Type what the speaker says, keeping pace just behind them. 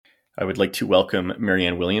I would like to welcome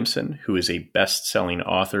Marianne Williamson, who is a best-selling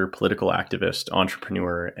author, political activist,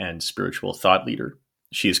 entrepreneur, and spiritual thought leader.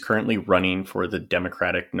 She is currently running for the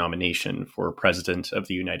Democratic nomination for President of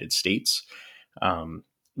the United States. Um,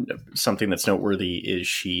 Something that's noteworthy is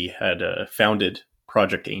she had founded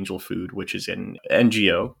Project Angel Food, which is an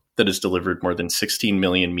NGO that has delivered more than 16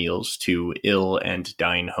 million meals to ill and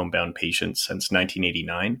dying homebound patients since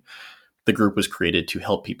 1989. The group was created to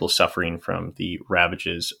help people suffering from the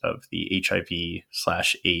ravages of the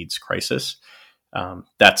HIV/AIDS crisis.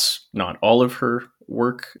 That's not all of her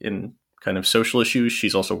work in kind of social issues.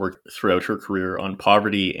 She's also worked throughout her career on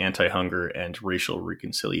poverty, anti-hunger, and racial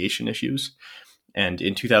reconciliation issues. And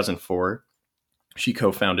in 2004, she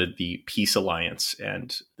co-founded the Peace Alliance,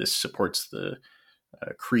 and this supports the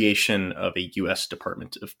creation of a U.S.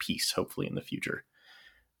 Department of Peace, hopefully in the future.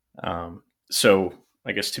 So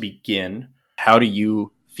I guess to begin, how do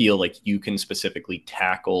you feel like you can specifically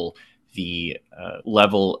tackle the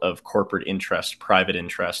level of corporate interest, private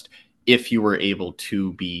interest, if you were able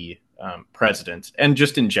to be president? And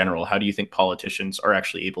just in general, how do you think politicians are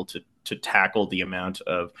actually able to tackle the amount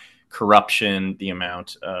of corruption, the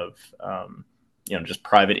amount of just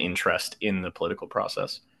private interest in the political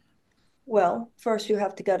process? Well, first you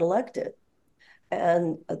have to get elected.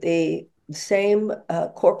 And the same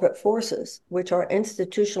corporate forces, which are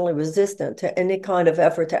institutionally resistant to any kind of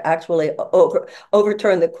effort to actually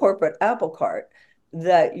overturn the corporate apple cart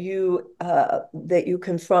that you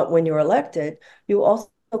confront when you're elected, you also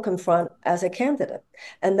confront as a candidate.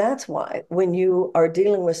 And that's why when you are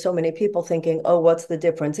dealing with so many people thinking, oh, what's the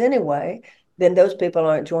difference anyway? Then those people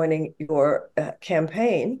aren't joining your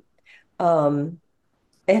campaign. Um,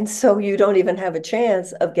 and so you don't even have a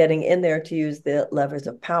chance of getting in there to use the levers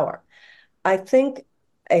of power. I think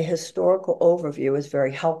a historical overview is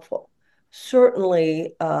very helpful.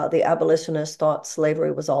 Certainly, the abolitionists thought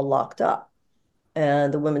slavery was all locked up,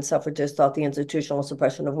 and the women suffragists thought the institutional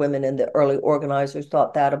suppression of women, and the early organizers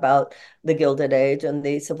thought that about the Gilded Age, and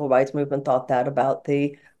the civil rights movement thought that about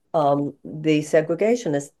the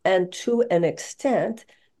segregationists. And to an extent,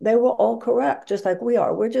 they were all correct, just like we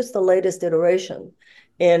are. We're just the latest iteration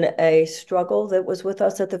in a struggle that was with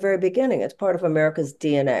us at the very beginning. It's part of America's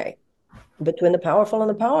DNA between the powerful and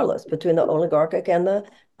the powerless, between the oligarchic and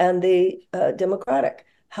the democratic.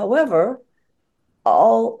 However,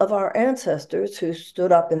 all of our ancestors who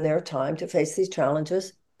stood up in their time to face these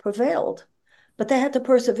challenges prevailed, but they had to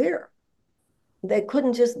persevere. They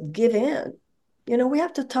couldn't just give in. We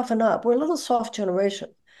have to toughen up. We're a little soft generation.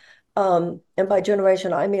 And by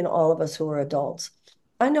generation, I mean all of us who are adults.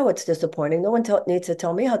 I know it's disappointing. No one needs to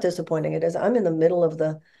tell me how disappointing it is. I'm in the middle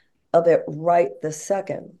of it right this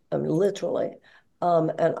second. I mean, literally.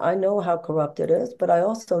 And I know how corrupt it is, but I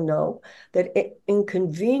also know that it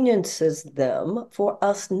inconveniences them for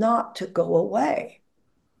us not to go away.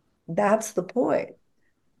 That's the point.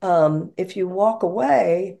 If you walk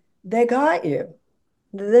away, they got you.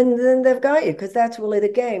 Then they've got you because that's really the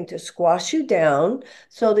game, to squash you down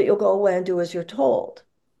so that you'll go away and do as you're told,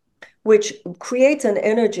 which creates an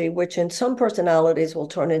energy which in some personalities will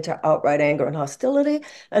turn into outright anger and hostility,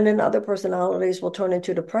 and in other personalities will turn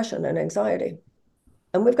into depression and anxiety.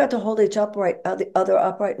 And we've got to hold each the other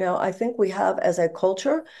up right now. I think we have, as a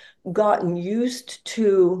culture, gotten used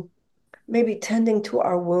to maybe tending to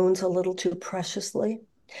our wounds a little too preciously.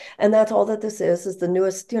 And that's all that this is the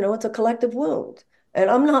newest, it's a collective wound. And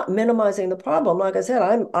I'm not minimizing the problem. Like I said,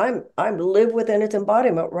 I'm live within its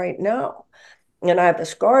embodiment right now. And I have the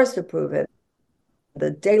scars to prove it, the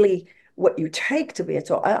daily what you take to be it.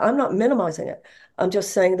 So I'm not minimizing it. I'm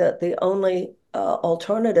just saying that the only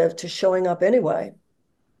alternative to showing up anyway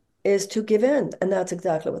is to give in. And that's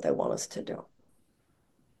exactly what they want us to do.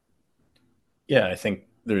 Yeah, I think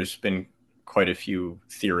there's been quite a few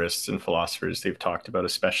theorists and philosophers they've talked about,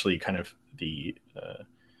 especially kind of the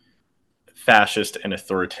fascist and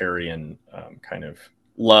authoritarian kind of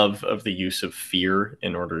love of the use of fear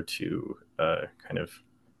in order to kind of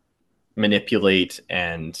manipulate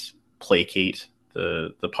and placate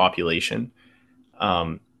the population.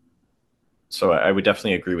 Um, so I would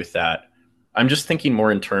definitely agree with that. I'm just thinking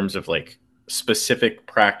more in terms of like specific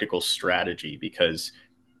practical strategy, because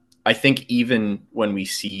I think even when we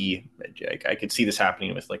see, I could see this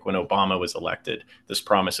happening with like when Obama was elected, this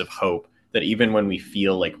promise of hope that even when we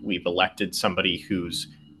feel like we've elected somebody who's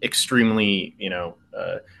extremely,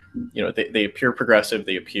 they appear progressive,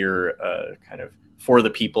 they appear kind of for the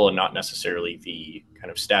people and not necessarily the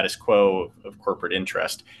kind of status quo of corporate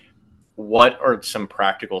interest. What are some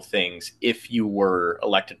practical things, if you were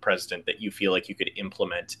elected president, that you feel like you could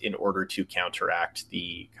implement in order to counteract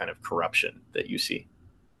the kind of corruption that you see?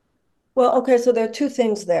 Well, okay, so there are two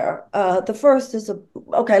things there. The first is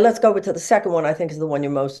okay, let's go over to the second one, I think is the one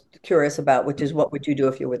you're most curious about, which is what would you do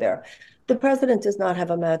if you were there? The president does not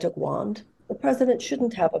have a magic wand. The president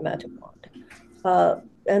shouldn't have a magic wand. Uh,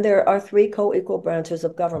 and there are three co-equal branches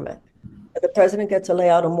of government. The president gets to lay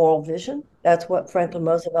out a moral vision. That's what Franklin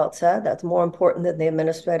Roosevelt said. That's more important than the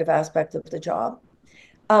administrative aspect of the job.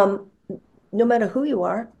 Um, no matter who you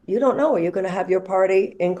are, you don't know. Are you going to have your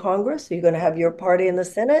party in Congress? Are you going to have your party in the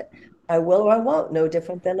Senate? I will or I won't. No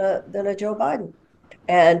different than a Joe Biden.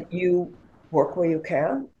 And you work where you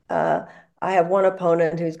can. I have one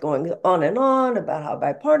opponent who's going on and on about how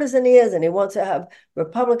bipartisan he is, and he wants to have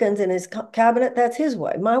Republicans in his cabinet. That's his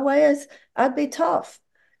way. My way is I'd be tough.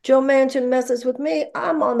 Joe Manchin messes with me.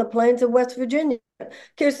 I'm on the plains of West Virginia.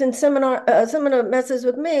 Seminar messes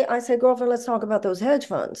with me. I say, girlfriend, let's talk about those hedge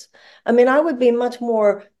funds. I mean, I would be much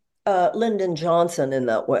more Lyndon Johnson in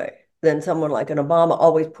that way than someone like an Obama,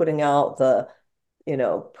 always putting out the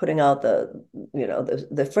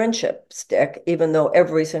friendship stick, even though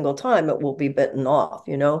every single time it will be bitten off.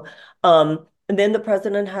 And then the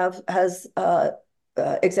president has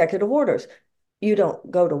executive orders. You don't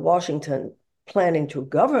go to Washington planning to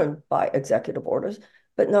govern by executive orders,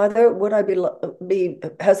 but neither would I be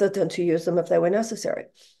hesitant to use them if they were necessary.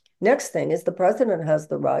 Next thing is the president has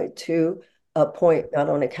the right to appoint not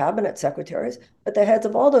only cabinet secretaries, but the heads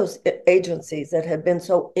of all those agencies that have been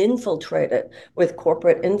so infiltrated with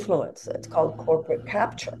corporate influence. It's called corporate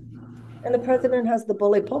capture. And the president has the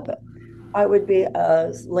bully pulpit. I would be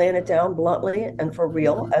as laying it down bluntly and for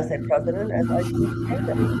real as a president as I do a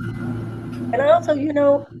candidate. And I also,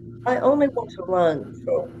 I only want to run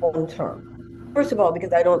for one term. First of all,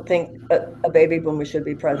 because I don't think a baby boomer should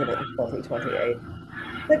be president in 2028.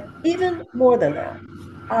 But even more than that,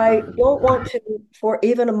 I don't want to, for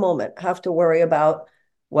even a moment, have to worry about,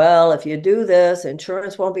 well, if you do this,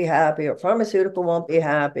 insurance won't be happy or pharmaceutical won't be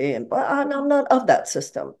happy. And but I'm not of that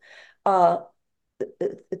system. Uh,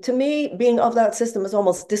 to me, being of that system is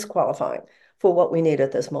almost disqualifying for what we need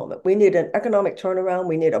at this moment. We need an economic turnaround.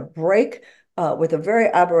 We need a break with a very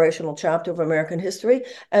aberrational chapter of American history.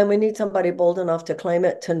 And we need somebody bold enough to claim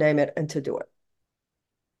it, to name it, and to do it.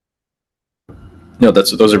 No,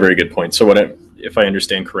 those are very good points. So if I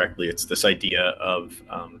understand correctly, it's this idea of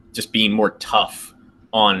just being more tough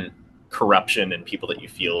on corruption and people that you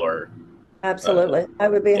feel are, Absolutely. I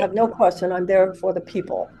would be, yeah. have no question. I'm there for the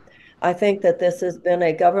people. I think that this has been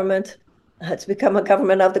a government, it's become a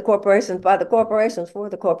government of the corporations, by the corporations, for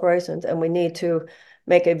the corporations. And we need to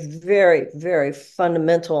make a very, very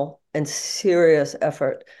fundamental and serious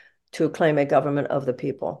effort to claim a government of the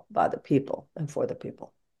people, by the people, and for the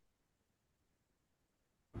people.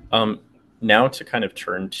 Um, Now to kind of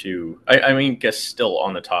turn to, I mean, guess still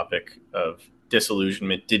on the topic of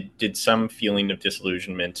disillusionment, did some feeling of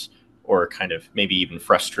disillusionment or kind of maybe even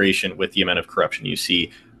frustration with the amount of corruption you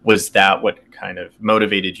see, was that what kind of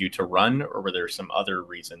motivated you to run, or were there some other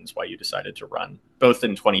reasons why you decided to run, both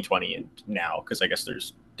in 2020 and now? Because I guess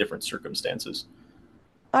there's different circumstances.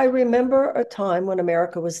 I remember a time when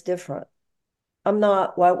America was different. I'm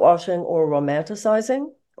not whitewashing or romanticizing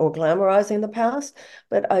or glamorizing the past,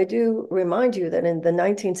 but I do remind you that in the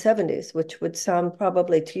 1970s, which would sound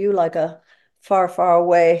probably to you like a far, far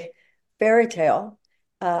away fairy tale,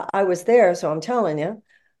 I was there, so I'm telling you.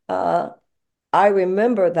 Uh, I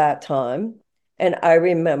remember that time, and I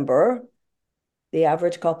remember the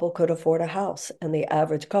average couple could afford a house, and the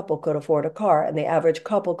average couple could afford a car, and the average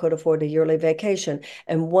couple could afford a yearly vacation,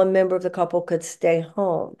 and one member of the couple could stay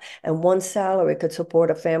home, and one salary could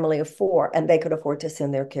support a family of four, and they could afford to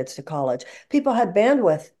send their kids to college. People had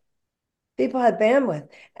bandwidth. People had bandwidth.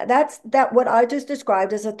 That's that what I just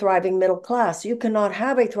described as a thriving middle class. You cannot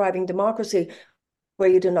have a thriving democracy where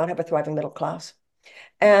you do not have a thriving middle class.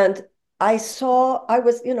 And I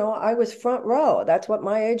was front row. That's what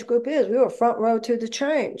my age group is. We were front row to the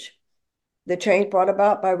change brought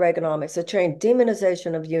about by Reaganomics, the change,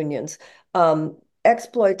 demonization of unions,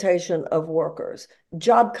 exploitation of workers,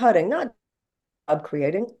 job cutting, not job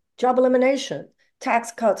creating, job elimination,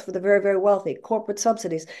 tax cuts for the very, very wealthy, corporate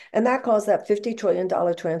subsidies. And that caused that $50 trillion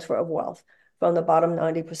transfer of wealth from the bottom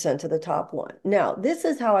 90% to the top one. Now, this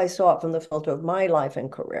is how I saw it from the filter of my life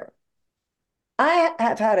and career. I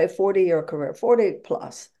have had a 40-year career, 40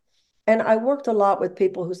 plus, and I worked a lot with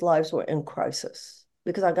people whose lives were in crisis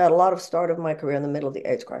because I got a lot of start of my career in the middle of the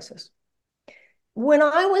AIDS crisis. When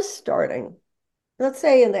I was starting, let's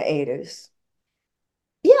say in the 80s,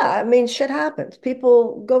 yeah, I mean, shit happens.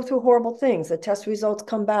 People go through horrible things. The test results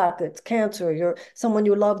come back. It's cancer. Someone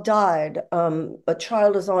you love died. A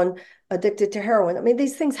child is on addicted to heroin. I mean,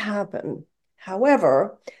 these things happen.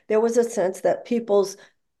 However, there was a sense that people's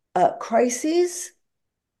Crises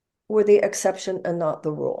were the exception and not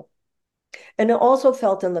the rule. And it also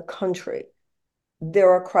felt in the country.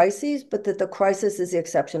 There are crises, but that the crisis is the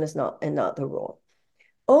exception is not and not the rule.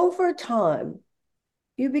 Over time,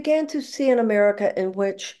 you began to see an America in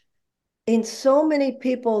which, in so many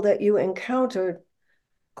people that you encountered,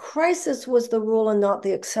 crisis was the rule and not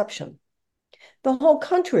the exception. The whole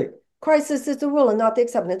country, crisis is the rule and not the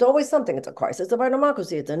exception. It's always something. It's a crisis of our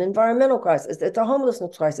democracy. It's an environmental crisis. It's a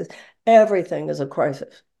homelessness crisis. Everything is a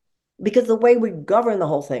crisis because the way we govern the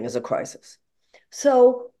whole thing is a crisis.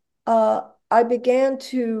 So I began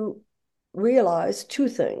to realize two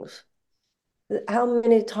things. How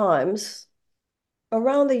many times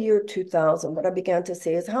around the year 2000, what I began to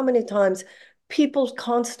see is how many times people's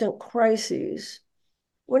constant crises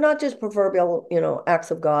were not just proverbial, acts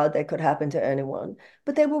of God. They could happen to anyone,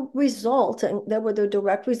 but they were and they were the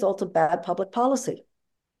direct result of bad public policy.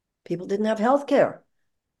 People didn't have health care.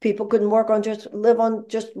 People couldn't live on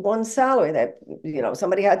just one salary. That,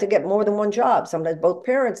 somebody had to get more than one job. Sometimes both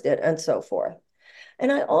parents did, and so forth.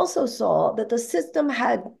 And I also saw that the system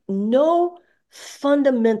had no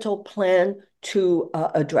fundamental plan to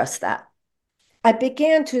address that. I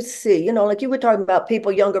began to see, like you were talking about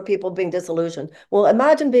people, younger people being disillusioned. Well,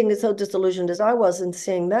 imagine being so disillusioned as I was and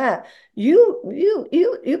seeing that. You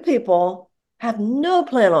people have no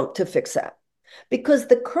plan to fix that because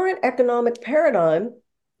the current economic paradigm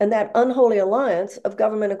and that unholy alliance of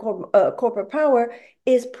government and corporate power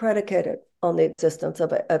is predicated on the existence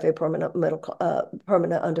of a permanent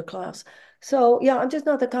permanent underclass. So yeah, I'm just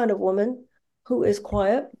not the kind of woman who is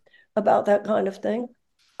quiet about that kind of thing.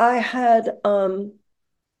 I had, I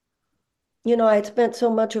had spent so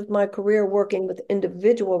much of my career working with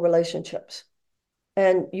individual relationships.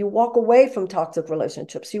 And you walk away from toxic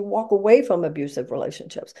relationships. You walk away from abusive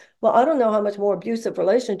relationships. Well, I don't know how much more abusive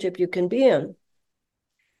relationship you can be in.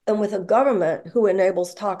 And with a government who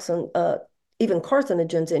enables even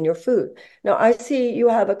carcinogens in your food. Now, I see you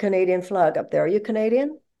have a Canadian flag up there. Are you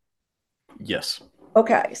Canadian? Yes.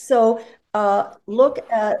 Okay, so look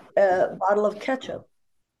at a bottle of ketchup.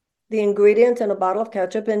 The ingredients in a bottle of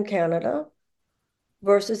ketchup in Canada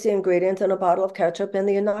versus the ingredients in a bottle of ketchup in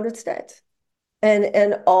the United States.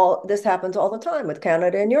 And all this happens all the time with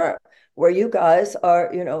Canada and Europe, where you guys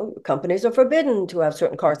are, companies are forbidden to have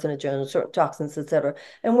certain carcinogens, certain toxins, et cetera.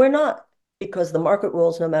 And we're not, because the market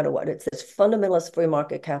rules no matter what. It's this fundamentalist free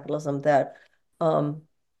market capitalism that um,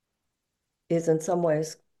 is in some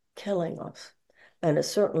ways killing us and is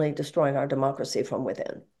certainly destroying our democracy from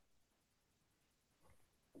within.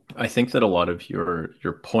 I think that a lot of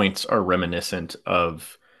your points are reminiscent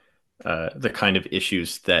of the kind of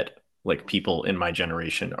issues that like people in my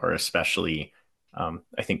generation are especially,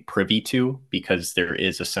 I think, privy to, because there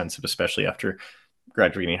is a sense of, especially after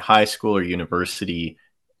graduating high school or university,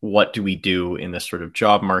 what do we do in this sort of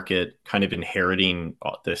job market, kind of inheriting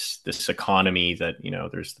this economy that,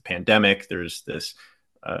 there's the pandemic, there's this,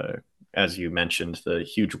 as you mentioned, the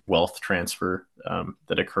huge wealth transfer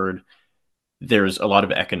that occurred. There's a lot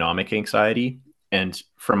of economic anxiety. And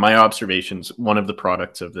from my observations, one of the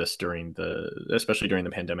products of this especially during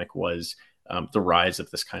the pandemic, was the rise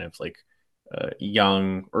of this kind of like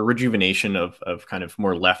young or rejuvenation of kind of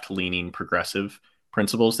more left leaning progressive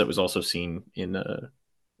principles that was also seen in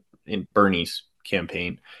Bernie's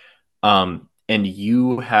campaign. And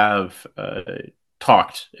you have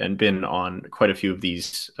talked and been on quite a few of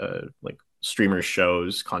these like streamers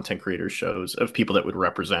shows, content creators shows of people that would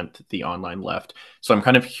represent the online left. So I'm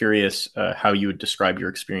kind of curious how you would describe your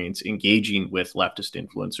experience engaging with leftist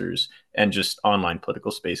influencers and just online political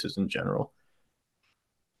spaces in general.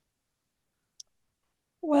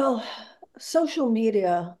 Well, social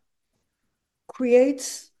media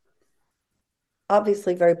creates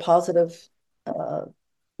obviously very positive uh,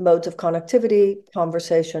 modes of connectivity,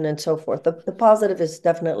 conversation, and so forth. The positive is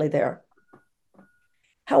definitely there.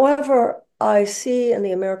 However, I see in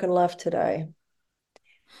the American left today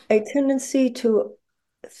a tendency to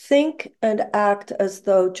think and act as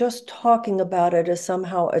though just talking about it is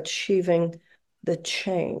somehow achieving the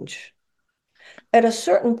change. At a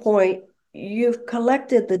certain point, you've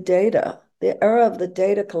collected the data. The era of the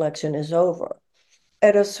data collection is over.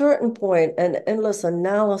 At a certain point, an endless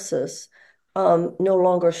analysis no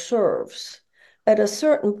longer serves. At a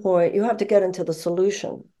certain point, you have to get into the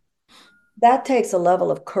solution. That takes a level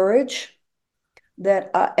of courage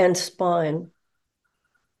and spine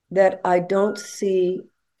that I don't see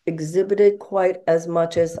exhibited quite as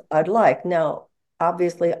much as I'd like. Now,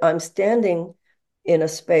 obviously, I'm standing in a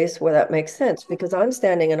space where that makes sense because I'm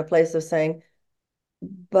standing in a place of saying,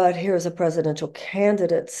 but here's a presidential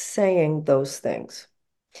candidate saying those things.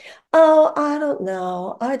 Oh, I don't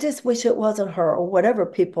know. I just wish it wasn't her or whatever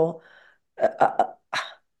people.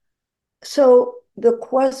 So the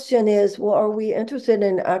question is, well, are we interested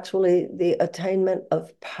in actually the attainment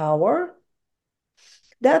of power?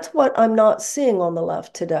 That's what I'm not seeing on the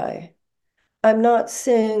left today. I'm not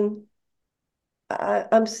seeing,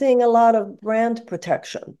 I'm seeing a lot of brand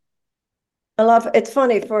protection. It's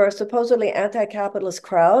funny for a supposedly anti-capitalist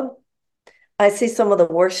crowd. I see some of the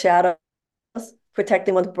worst shadows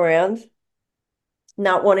protecting with brands,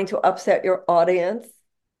 not wanting to upset your audience.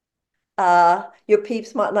 Your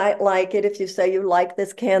peeps might not like it if you say you like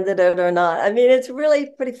this candidate or not. I mean, it's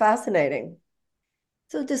really pretty fascinating.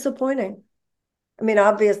 So disappointing. I mean,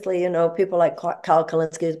 obviously, people like Kyle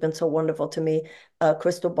Kalinske has been so wonderful to me.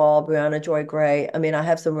 Crystal Ball, Brianna Joy Gray. I mean, I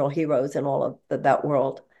have some real heroes in all of that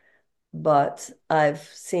world. But I've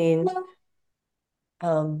seen,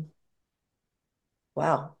 um,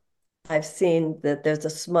 wow, I've seen that there's a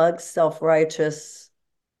smug, self-righteous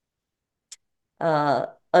uh,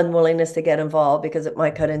 unwillingness to get involved because it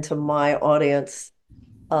might cut into my audience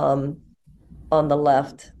um, on the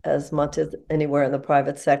left as much as anywhere in the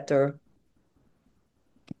private sector.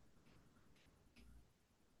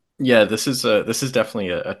 Yeah, this is definitely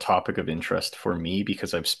a topic of interest for me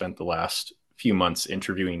because I've spent the last few months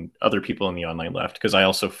interviewing other people in the online left because I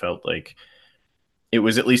also felt like it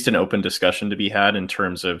was at least an open discussion to be had in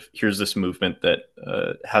terms of here's this movement that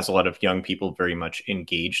has a lot of young people very much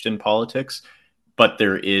engaged in politics, but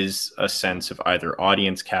there is a sense of either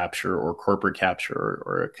audience capture or corporate capture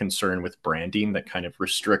or a concern with branding that kind of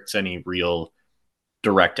restricts any real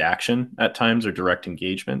direct action at times or direct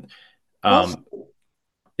engagement. Also, Um,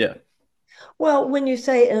 yeah. well, when you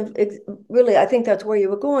say, really, I think that's where you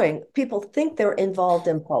were going. People think they're involved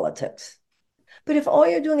in politics. But if all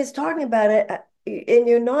you're doing is talking about it and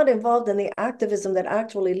you're not involved in the activism that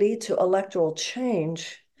actually leads to electoral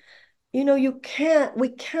change, we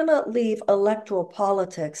cannot leave electoral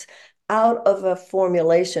politics out of a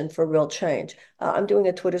formulation for real change. I'm doing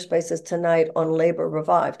a Twitter Spaces tonight on labor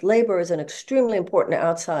revived. Labor is an extremely important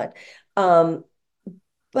outside. Um,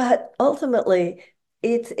 but ultimately,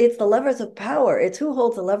 it's the levers of power. It's who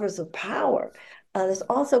holds the levers of power. That's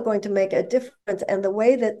also going to make a difference. And the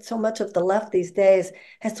way that so much of the left these days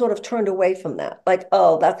has sort of turned away from that, like,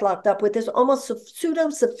 oh, that's locked up with this almost pseudo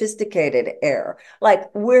sophisticated air,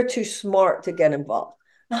 like we're too smart to get involved.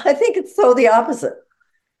 I think it's so the opposite.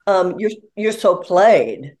 You're so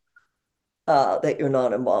played that you're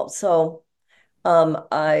not involved. So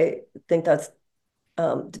I think that's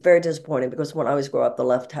very disappointing because when I was growing up, the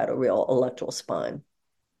left had a real electoral spine.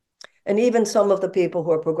 And even some of the people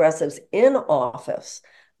who are progressives in office,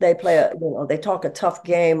 they talk a tough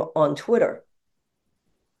game on Twitter,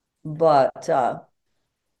 but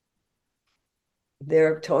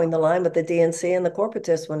they're towing the line with the DNC and the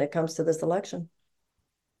corporatists when it comes to this election.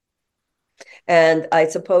 And I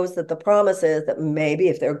suppose that the promise is that maybe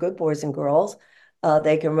if they're good boys and girls,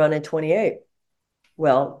 they can run in 28.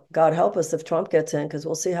 Well, God help us if Trump gets in, because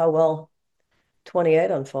we'll see how well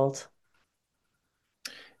 28 unfolds.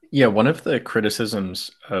 Yeah, one of the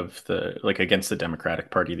criticisms of the like against the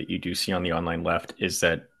Democratic Party that you do see on the online left is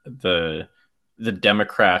that the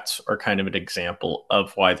Democrats are kind of an example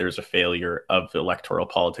of why there's a failure of electoral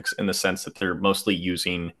politics in the sense that they're mostly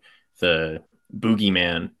using the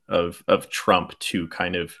boogeyman of Trump to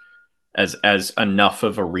kind of as enough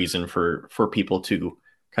of a reason for people to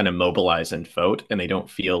kind of mobilize and vote, and they don't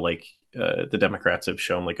feel like the Democrats have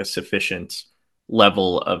shown like a sufficient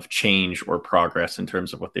level of change or progress in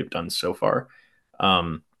terms of what they've done so far.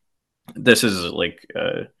 Um, this is like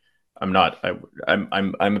I'm not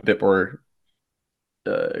I'm a bit more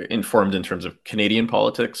informed in terms of Canadian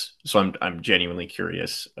politics, so I'm genuinely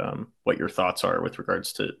curious what your thoughts are with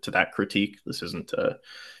regards to that critique. This isn't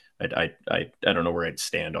I don't know where I'd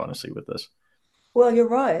stand honestly with this. Well, you're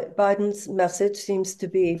right. Biden's message seems to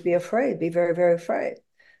be afraid, be very, very afraid.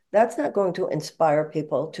 That's not going to inspire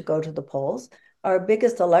people to go to the polls. Our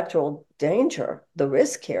biggest electoral danger, the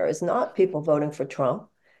risk here, is not people voting for Trump.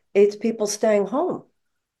 It's people staying home.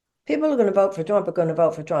 People who are going to vote for Trump are going to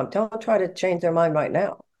vote for Trump. Don't try to change their mind right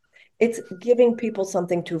now. It's giving people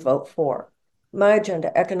something to vote for. My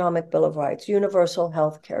agenda, economic bill of rights, universal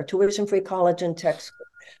health care, tuition-free college and tech school,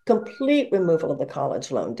 complete removal of the college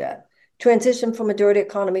loan debt, transition from a dirty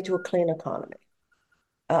economy to a clean economy,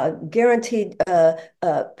 guaranteed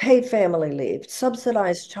paid family leave,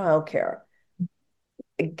 subsidized childcare,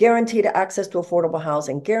 guaranteed access to affordable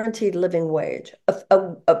housing, guaranteed living wage,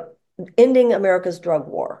 ending America's drug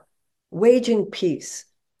war, waging peace.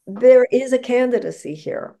 There is a candidacy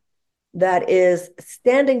here that is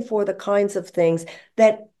standing for the kinds of things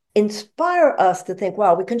that inspire us to think,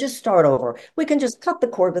 wow, we can just start over. We can just cut the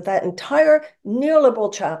cord with that entire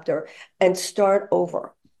neoliberal chapter and start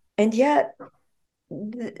over. And yet,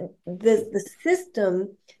 the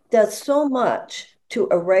system does so much to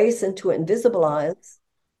erase and to invisibilize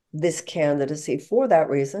this candidacy for that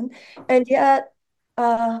reason. And yet,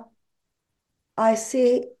 uh, I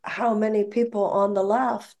see how many people on the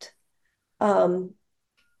left, um,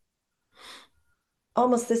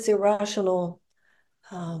 almost this irrational,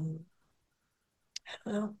 um,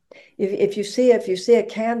 well, if you see a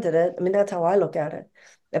candidate, I mean, that's how I look at it.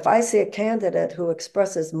 If I see a candidate who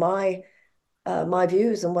expresses my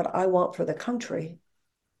views and what I want for the country,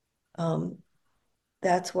 um,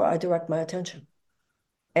 that's where I direct my attention.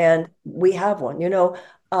 And we have one.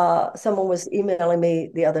 Someone was emailing me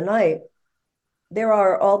the other night. There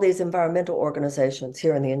are all these environmental organizations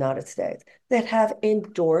here in the United States that have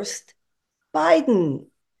endorsed Biden.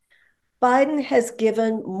 Biden has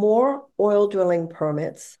given more oil drilling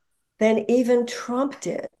permits than even Trump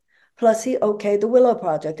did. Plus, he okayed the Willow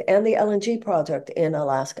Project and the LNG project in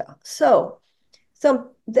Alaska. So,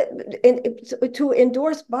 to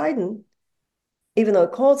endorse Biden, even though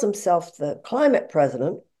he calls himself the climate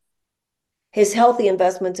president, his healthy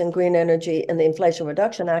investments in green energy and the Inflation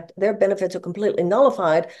Reduction Act, their benefits are completely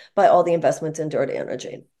nullified by all the investments in dirty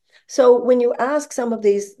energy. So when you ask some of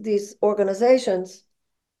these organizations,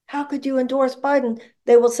 how could you endorse Biden?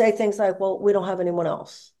 They will say things like, well, we don't have anyone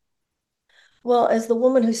else. Well, as the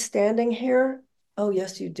woman who's standing here, oh,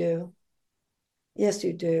 yes, you do. Yes,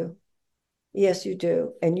 you do. Yes, you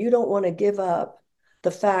do. And you don't want to give up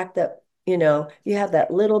the fact that, you have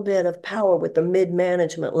that little bit of power with the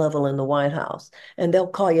mid-management level in the White House, and they'll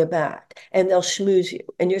call you back and they'll schmooze you.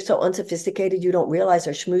 And you're so unsophisticated, you don't realize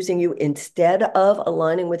they're schmoozing you instead of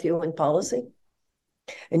aligning with you in policy.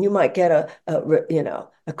 And you might get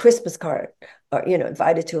a Christmas card or,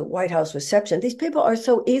 invited to a White House reception. These people are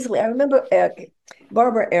so easily. I remember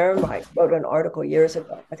Barbara Ehrenreich wrote an article years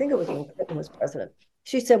ago. I think it was when Clinton was president.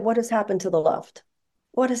 She said, what has happened to the left?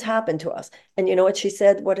 What has happened to us? And you know what she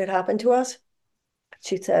said? What had happened to us?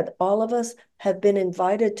 She said, all of us have been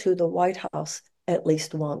invited to the White House at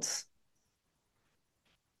least once.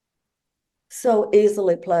 So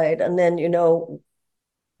easily played. And then,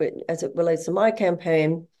 as it relates to my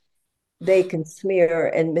campaign, they can smear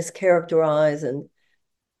and mischaracterize and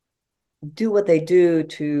do what they do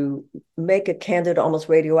to make a candidate almost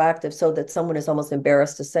radioactive so that someone is almost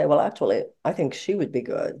embarrassed to say, well, actually, I think she would be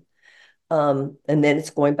good. And then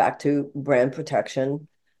it's going back to brand protection.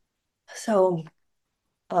 So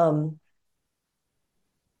um,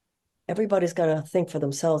 everybody's got to think for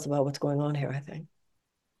themselves about what's going on here, I think.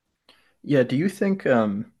 Yeah, do you think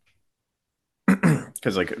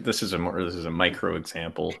because like this is a micro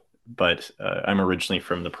example, but I'm originally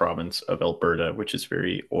from the province of Alberta, which is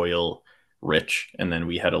very oil rich, and then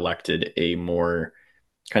we had elected a more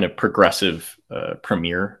kind of progressive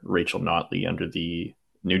premier, Rachel Notley, under the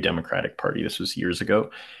New Democratic Party. This was years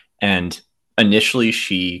ago, and initially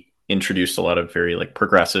she introduced a lot of very like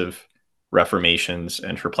progressive reformations,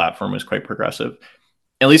 and her platform was quite progressive.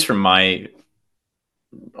 At least from my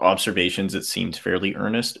observations, it seemed fairly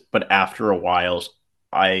earnest. But after a while,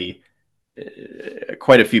 I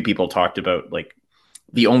quite a few people talked about like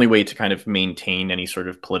the only way to kind of maintain any sort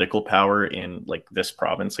of political power in like this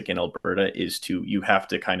province, like in Alberta, is to you have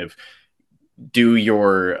to kind of do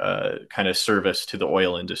your kind of service to the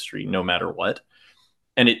oil industry no matter what.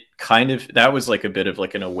 And it kind of that was like a bit of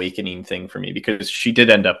like an awakening thing for me because she did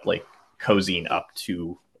end up like cozying up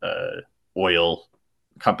to oil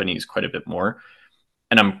companies quite a bit more,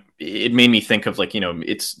 and it made me think of like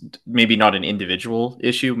it's maybe not an individual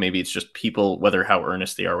issue, maybe it's just people, whether how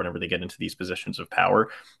earnest they are whenever they get into these positions of power,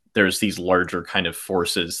 there's these larger kind of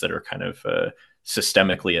forces that are kind of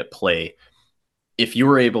systemically at play. If you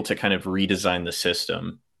were able to kind of redesign the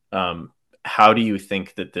system, how do you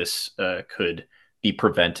think that this could be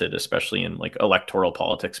prevented, especially in like electoral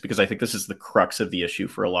politics? Because I think this is the crux of the issue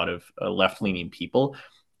for a lot of left-leaning people,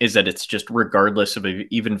 is that it's just regardless of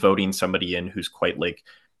even voting somebody in who's quite like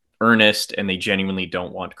earnest and they genuinely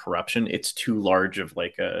don't want corruption, it's too large of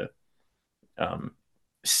like a um,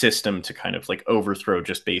 system to kind of like overthrow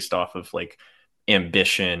just based off of like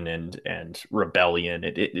ambition and rebellion.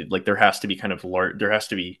 Like there has to be kind of large. There has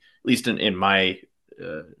to be, at least in my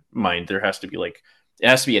mind, there has to be like it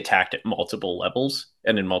has to be attacked at multiple levels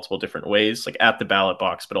and in multiple different ways, like at the ballot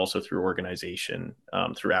box, but also through organization,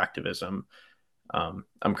 through activism.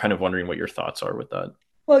 I'm kind of wondering what your thoughts are with that.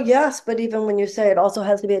 Well, yes, but even when you say it also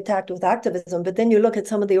has to be attacked with activism, but then you look at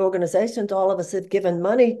some of the organizations all of us have given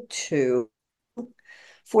money to,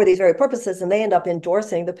 for these very purposes, and they end up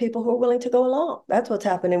endorsing the people who are willing to go along. That's what's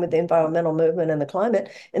happening with the environmental movement and the climate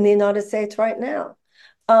in the United States right now.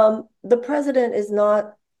 The president is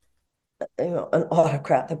not an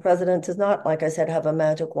autocrat. The president does not, like I said, have a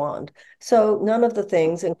magic wand. So none of the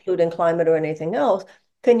things, including climate or anything else,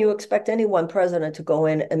 can you expect any one president to go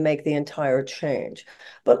in and make the entire change.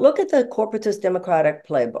 But look at the corporatist Democratic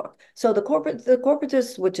playbook. So the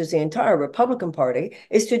corporatist, which is the entire Republican Party,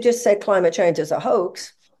 is to just say climate change is a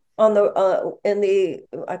hoax. On the in the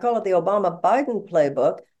I call it the Obama-Biden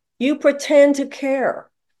playbook, you pretend to care.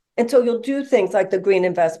 And so you'll do things like the green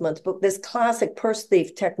investments, but this classic purse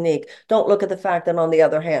thief technique. Don't look at the fact that, on the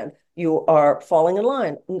other hand, you are falling in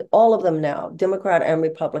line. All of them now, Democrat and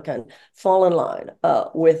Republican, fall in line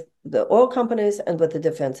with the oil companies and with the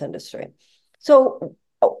defense industry. So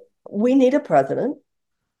we need a president.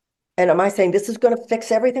 And am I saying this is going to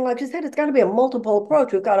fix everything? Like you said, it's got to be a multiple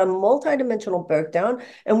approach. We've got a multidimensional breakdown,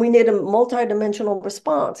 and we need a multidimensional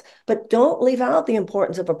response. But don't leave out the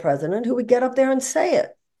importance of a president who would get up there and say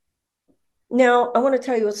it. Now, I want to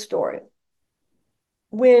tell you a story.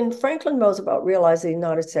 When Franklin Roosevelt realized the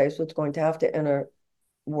United States was going to have to enter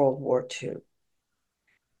World War II,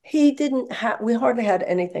 we hardly had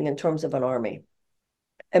anything in terms of an army,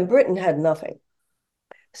 and Britain had nothing.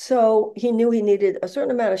 So he knew he needed a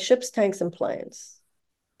certain amount of ships, tanks, and planes.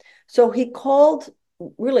 So he called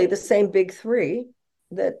really the same big three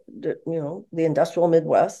that, the industrial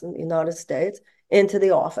Midwest in the United States into the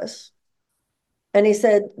office. And he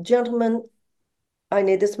said, gentlemen, I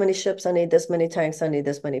need this many ships, I need this many tanks, I need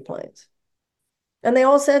this many planes. And they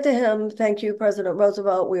all said to him, thank you, President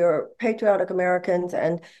Roosevelt, we are patriotic Americans,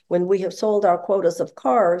 and when we have sold our quotas of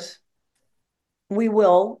cars, we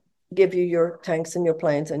will give you your tanks and your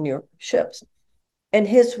planes and your ships. And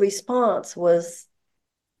his response was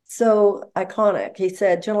so iconic. He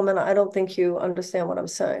said, gentlemen, I don't think you understand what I'm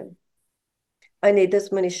saying. I need this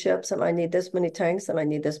many ships, and I need this many tanks, and I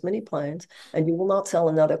need this many planes, and you will not sell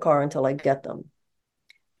another car until I get them.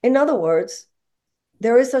 In other words,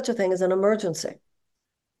 there is such a thing as an emergency.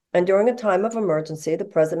 And during a time of emergency, the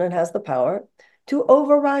president has the power to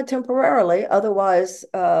override temporarily otherwise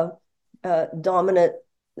dominant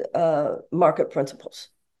market principles.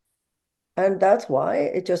 And that's why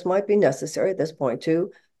it just might be necessary at this point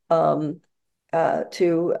to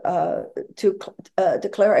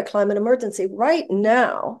declare a climate emergency. Right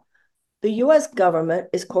now, the U.S. government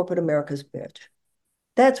is corporate America's bitch.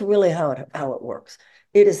 That's really how it works.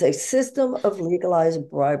 It is a system of legalized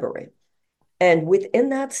bribery. And within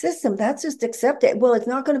that system, that's just accepted. Well, it's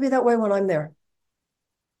not going to be that way when I'm there.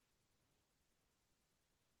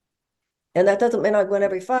 And that doesn't mean I'd win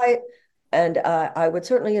every fight. And I would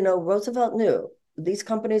certainly, Roosevelt knew these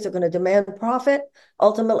companies are going to demand profit.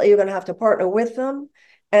 Ultimately, you're going to have to partner with them.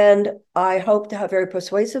 And I hope to have very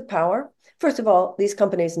persuasive power. First of all, these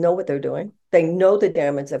companies know what they're doing. They know the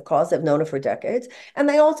damage they've caused. They've known it for decades. And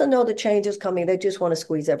they also know the change is coming. They just want to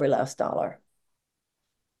squeeze every last dollar.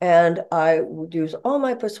 And I would use all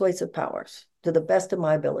my persuasive powers to the best of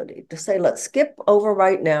my ability to say, let's skip over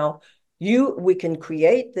right now. We can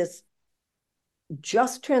create this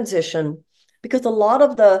just transition, because a lot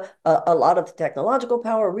of the technological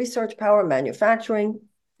power, research power, manufacturing,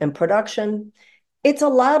 and production, it's a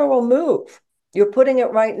lateral move. You're putting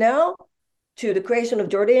it right now to the creation of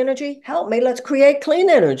dirty energy. Help me, let's create clean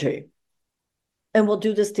energy. And we'll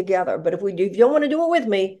do this together. But if you don't want to do it with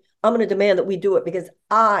me, I'm going to demand that we do it, because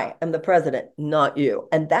I am the president, not you.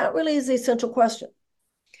 And that really is the essential question.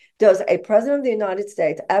 Does a president of the United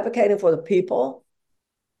States advocating for the people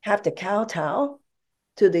have to kowtow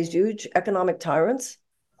to these huge economic tyrants?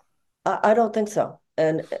 I don't think so.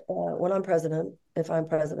 And when I'm president, if I'm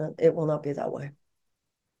president, it will not be that way.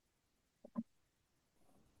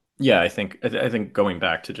 Yeah, I think going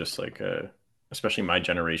back to just like especially my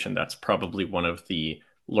generation, that's probably one of the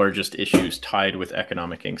largest issues tied with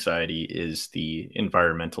economic anxiety is the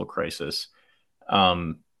environmental crisis.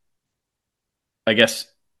 I guess,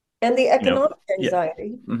 And the you know, economic yeah.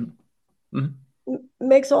 anxiety Mm-hmm.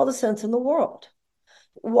 makes all the sense in the world.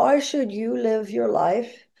 Why should you live your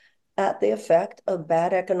life at the effect of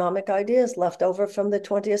bad economic ideas left over from the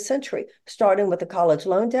 20th century, starting with the college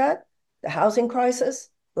loan debt, the housing crisis,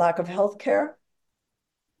 lack of health care?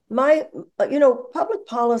 Public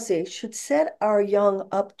policy should set our young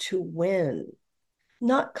up to win,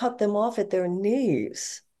 not cut them off at their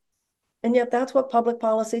knees. And yet that's what public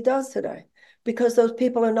policy does today, because those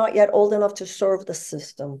people are not yet old enough to serve the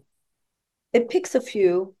system. It picks a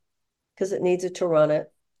few because it needs it to run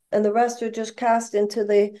it, and the rest are just cast into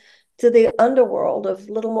the underworld of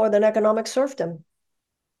little more than economic serfdom.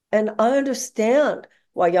 And I understand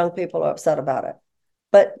why young people are upset about it.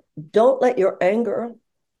 But don't let your anger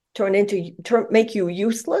make you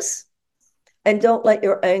useless, and don't let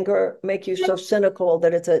your anger make you so cynical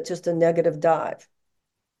that it's just a negative dive.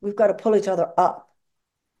 We've got to pull each other up.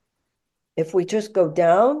 If we just go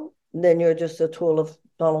down, then you're just a tool of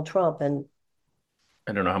Donald Trump. And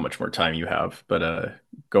I don't know how much more time you have, but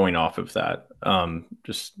going off of that,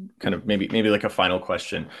 just kind of maybe like a final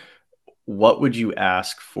question. What would you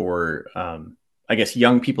ask for, I guess,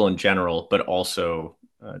 young people in general, but also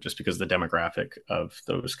just because the demographic of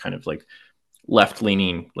those kind of like left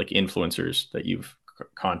leaning like influencers that you've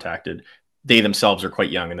contacted, they themselves are quite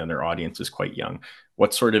young and then their audience is quite young.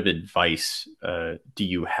 What sort of advice do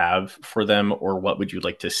you have for them, or what would you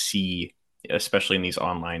like to see, especially in these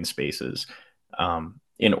online spaces,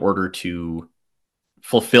 in order to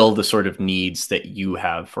fulfill the sort of needs that you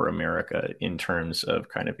have for America in terms of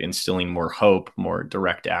kind of instilling more hope, more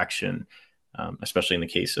direct action, especially in the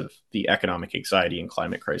case of the economic anxiety and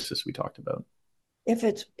climate crisis we talked about?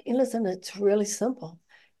 listen, it's really simple.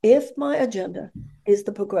 If my agenda is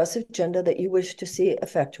the progressive agenda that you wish to see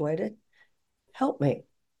effectuated, help me.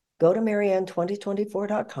 Go to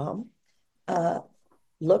Marianne2024.com,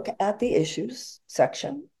 look at the issues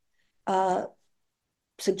section, uh,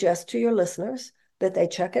 suggest to your listeners that they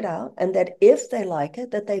check it out, and that if they like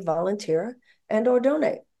it, that they volunteer and or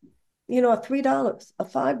donate. A $3, a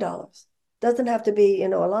 $5. Doesn't have to be, a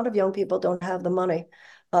lot of young people don't have the money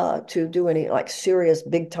to do any like serious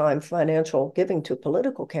big time financial giving to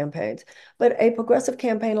political campaigns. But a progressive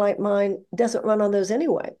campaign like mine doesn't run on those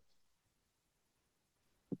anyway.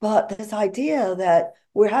 But this idea that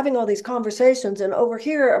we're having all these conversations and over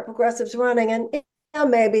here are progressives running, and yeah,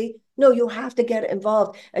 maybe, no, you have to get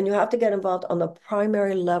involved, and you have to get involved on the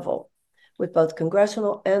primary level with both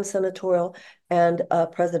congressional and senatorial and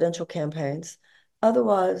presidential campaigns.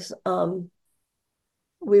 Otherwise,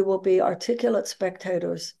 we will be articulate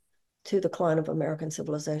spectators to the decline of American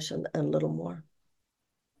civilization and little more.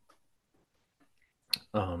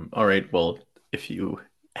 All right. Well, if you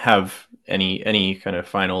have any kind of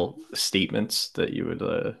final statements that you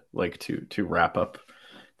would like to wrap up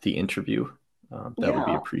the interview, that would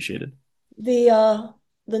be Yeah, appreciated.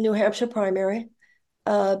 the New Hampshire primary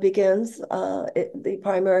begins the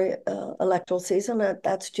primary electoral season.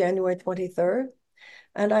 That's January 23rd.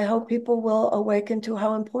 And I hope people will awaken to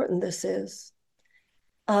how important this is.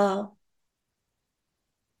 Uh,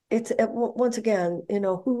 once again,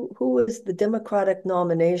 who is the Democratic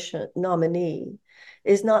nominee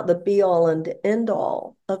is not the be all and end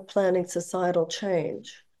all of planning societal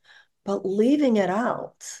change, but leaving it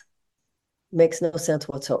out makes no sense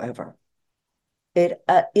whatsoever. It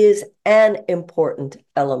is an important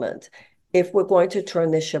element if we're going to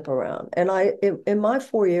turn this ship around. And in my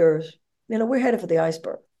 4 years, we're headed for the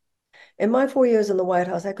iceberg. In my 4 years in the White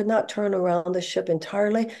House, I could not turn around the ship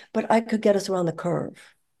entirely, but I could get us around the curve.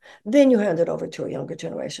 Then you hand it over to a younger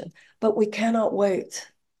generation. But we cannot wait.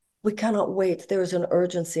 We cannot wait. There is an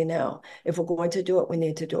urgency now. If we're going to do it, we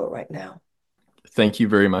need to do it right now. Thank you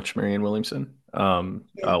very much, Marianne Williamson. Yeah.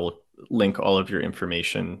 I'll link all of your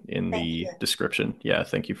information in Thank the you. description. Yeah,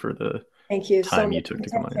 thank you for the Thank you so time you much. took to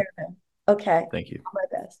come Take on here. care now. Okay. Thank you.